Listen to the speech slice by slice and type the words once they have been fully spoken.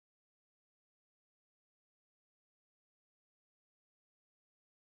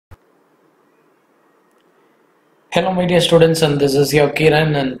Hello my dear students, and this is your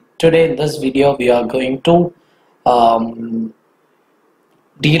Kiran, and today in this video we are going to um,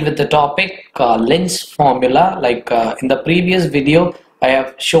 deal with the topic lens formula. In the previous video I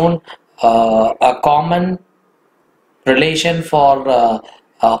have shown a common relation for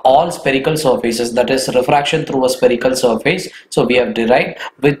all spherical surfaces, that is refraction through a spherical surface. So we have derived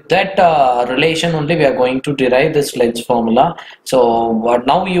with that relation only we are going to derive this lens formula. So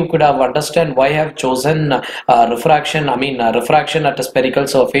now you could have understand why I have chosen refraction at a spherical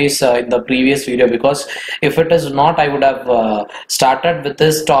surface in the previous video, because if it is not, I would have started with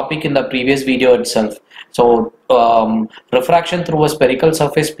this topic in the previous video itself. So refraction through a spherical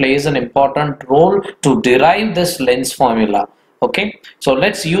surface plays an important role to derive this lens formula. Okay, so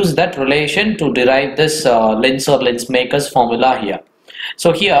let's use that relation to derive this lens or lens maker's formula here.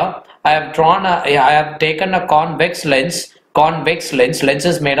 So here I have taken a convex lens. Lens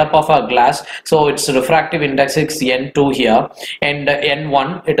is made up of a glass, so its refractive index is N2 here, and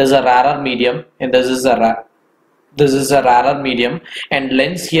N1, it is a rarer medium, and this is a rarer medium, and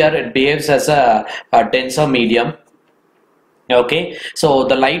lens here it behaves as a denser medium. Okay, so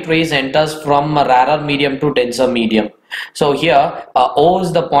the light rays enters from a rarer medium to denser medium. So here O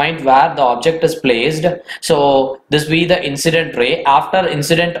is the point where the object is placed. So this will be the incident ray. After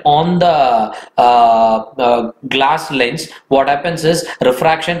incident on the glass lens, what happens is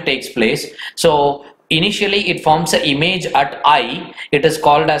refraction takes place. So initially it forms an image at I. It is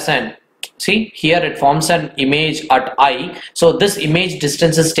called as an, see here it forms an image at I. So this image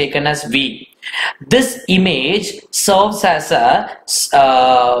distance is taken as V. This image serves as a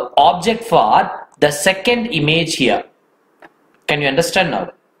object for the second image here. Can you understand now?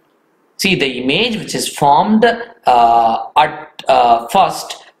 See, the image which is formed at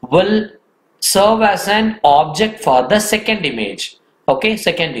first will serve as an object for the second image. Okay,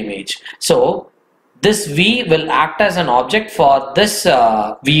 second image. So this V will act as an object for this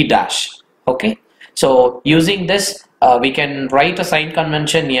V dash. Okay, so using this we can write a sign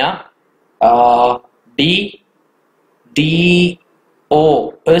convention here. DO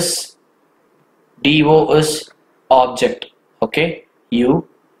is object. Okay, U,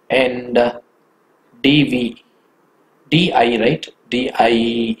 and DI, right?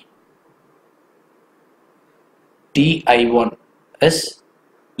 DI1 is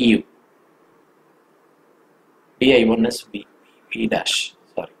U. DI1 is V dash.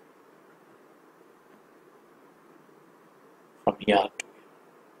 Sorry, from here to here.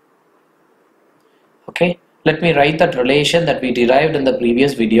 Okay, let me write that relation that we derived in the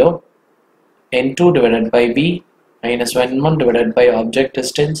previous video. N2 divided by V minus N1 divided by object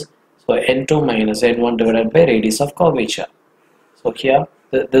distance. So N2 minus N1 divided by radius of curvature. So here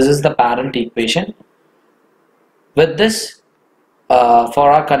this is the parent equation. With this,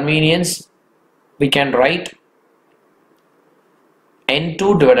 for our convenience, we can write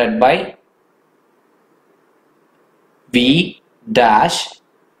N2 divided by V dash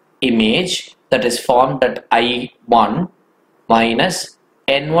image, that is formed at I1, minus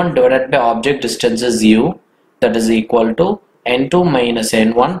N1 divided by object distance is U, that is equal to N2 minus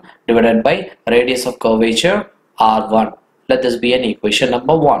N1 divided by radius of curvature R1. Let this be an equation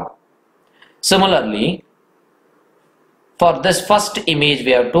number 1. Similarly, for this first image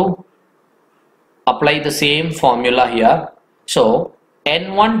we have to apply the same formula here. So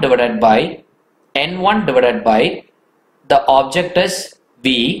N1 divided by the object is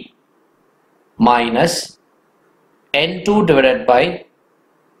V minus N2 divided by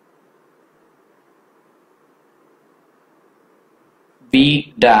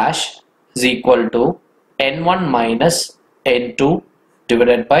V dash is equal to N1 minus N2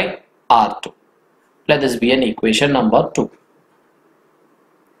 divided by R2. Let this be an equation number 2.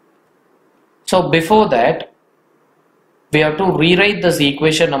 So before that, we have to rewrite this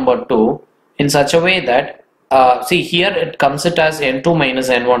equation number 2 in such a way that see here it comes it as N2 minus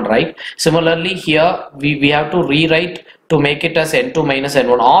N1, right? Similarly here we have to rewrite to make it as N2 minus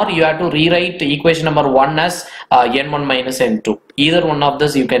N1, or you have to rewrite equation number 1 as N1 minus N2. Either one of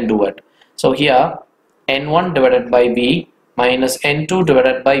this you can do it. So here N1 divided by V minus N2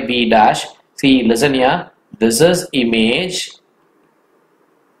 divided by V dash. See, listen here, this is image,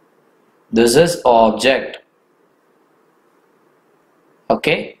 this is object.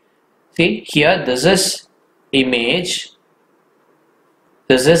 Okay, see here this is image,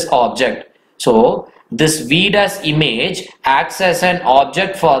 this is object. So this V dash image acts as an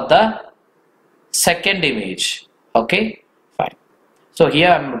object for the second image. Okay, fine. So here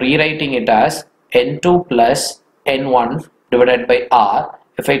I am rewriting it as N2 plus N1 divided by R.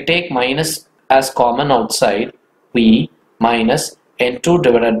 If I take minus as common outside, V minus N2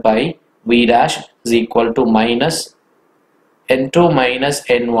 divided by V dash is equal to minus N2 minus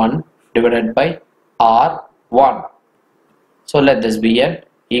N1 divided by R1. So let this be an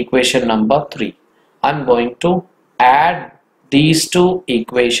equation number 3. I'm going to add these two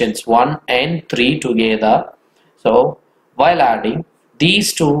equations 1 and 3 together. So while adding,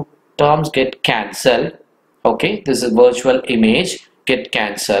 these two terms get cancelled. Okay, this is virtual image get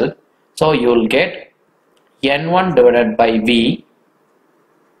cancelled. So you will get N1 divided by V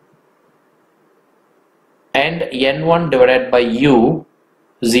and N1 divided by U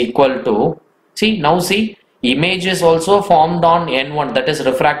is equal to, see, image is also formed on N1, that is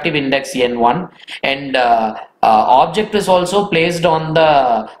refractive index N1, and object is also placed on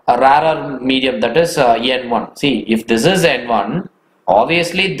the rarer medium, that is N1. See, if this is N1,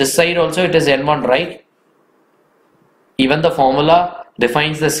 obviously this side also it is N1, right? Even the formula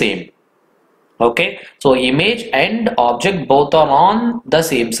defines the same. Okay, so image and object both are on the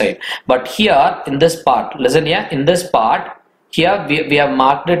same side, but here in this part, listen here, in this part here we have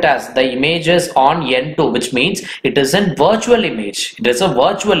marked it as the image is on N2, which means it is a virtual image. It is a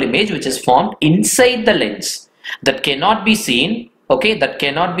virtual image which is formed inside the lens that cannot be seen. Okay, that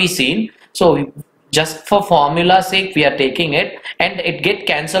cannot be seen. So just for formula sake we are taking it, and it get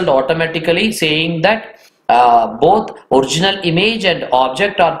cancelled automatically, saying that both original image and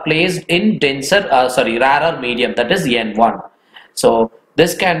object are placed in rarer medium, that is N1. So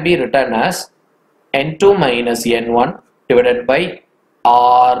this can be written as N2 minus N1 divided by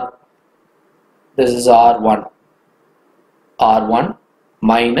R, this is R1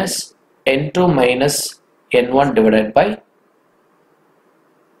 minus N2 minus N1 divided by,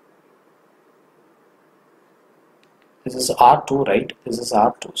 this is R2, right? This is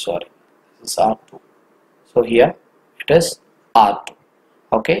R2, sorry, this is R2. So here it is R2.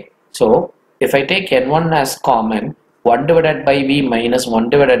 Okay, so if I take N1 as common, 1 divided by V minus 1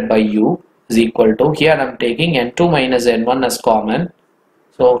 divided by U is equal to, here I am taking N2 minus N1 as common.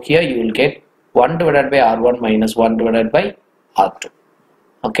 So here you will get 1 divided by R1 minus 1 divided by R2.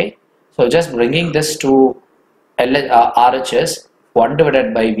 Okay, so just bringing this to RHS, 1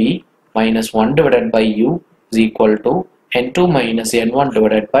 divided by V minus 1 divided by U is equal to N2 minus N1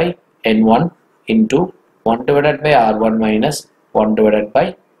 divided by N1 into 1 divided by R1 minus 1 divided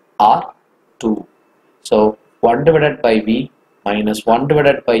by R2. So 1 divided by V minus 1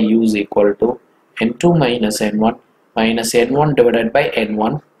 divided by U is equal to N2 minus N1 minus N1 divided by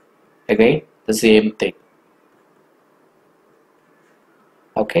N1. Again the same thing.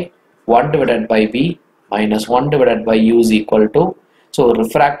 Okay, 1 divided by V minus 1 divided by U is equal to, so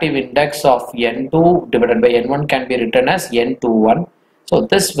refractive index of N2 divided by N1 can be written as N21. So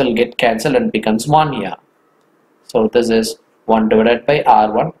this will get cancelled and becomes 1 here. So this is 1 divided by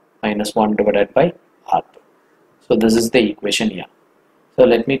R1 minus 1 divided by R2. So this is the equation here. So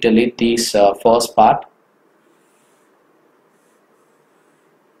let me delete this first part.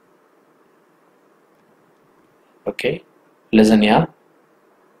 Okay, listen here.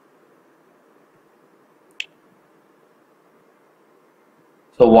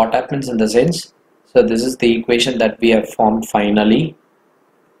 So what happens in the sense? So this is the equation that we have formed finally.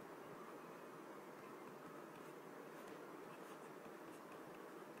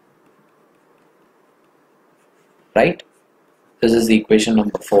 Right? This is the equation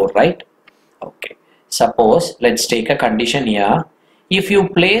number 4, right? Okay. Suppose, let's take a condition here. If you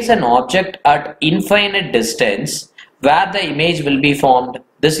place an object at infinite distance, where the image will be formed,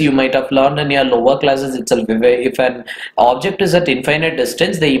 this you might have learned in your lower classes itself. If an object is at infinite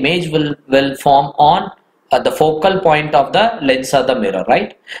distance, the image will form on the focal point of the lens or the mirror,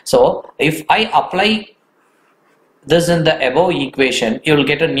 right? So if I apply this in the above equation, you will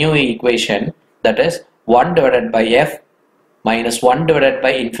get a new equation, that is 1 divided by f minus 1 divided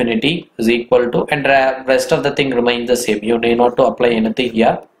by infinity is equal to, and rest of the thing remains the same. You need not to apply anything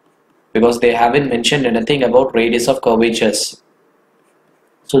here because they haven't mentioned anything about radius of curvatures.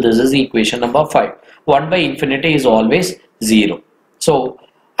 So this is equation number 5. 1 by infinity is always 0. So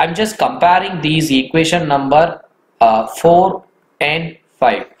I'm just comparing these equation number 4 and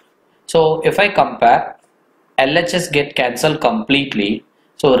 5. So if I compare, LHS get cancelled completely.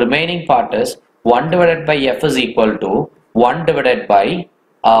 So remaining part is 1 divided by f is equal to 1 divided by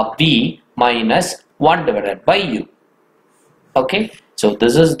v minus 1 divided by u. Okay, so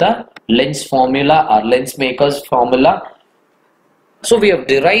this is the lens formula or lens maker's formula. So we have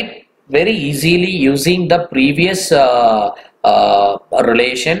derived very easily using the previous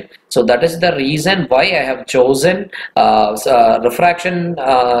relation. So that is the reason why I have chosen refraction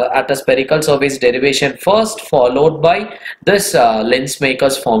at a spherical surface derivation first, followed by this lens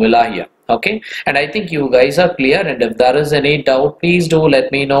maker's formula here. Okay, and I think you guys are clear, and if there is any doubt, please do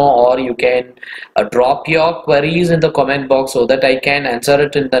let me know, or you can drop your queries in the comment box so that I can answer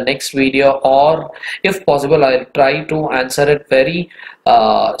it in the next video, or if possible I'll try to answer it very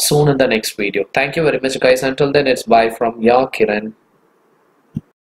soon in the next video. Thank you very much guys. Until then, it's bye from your Kiran.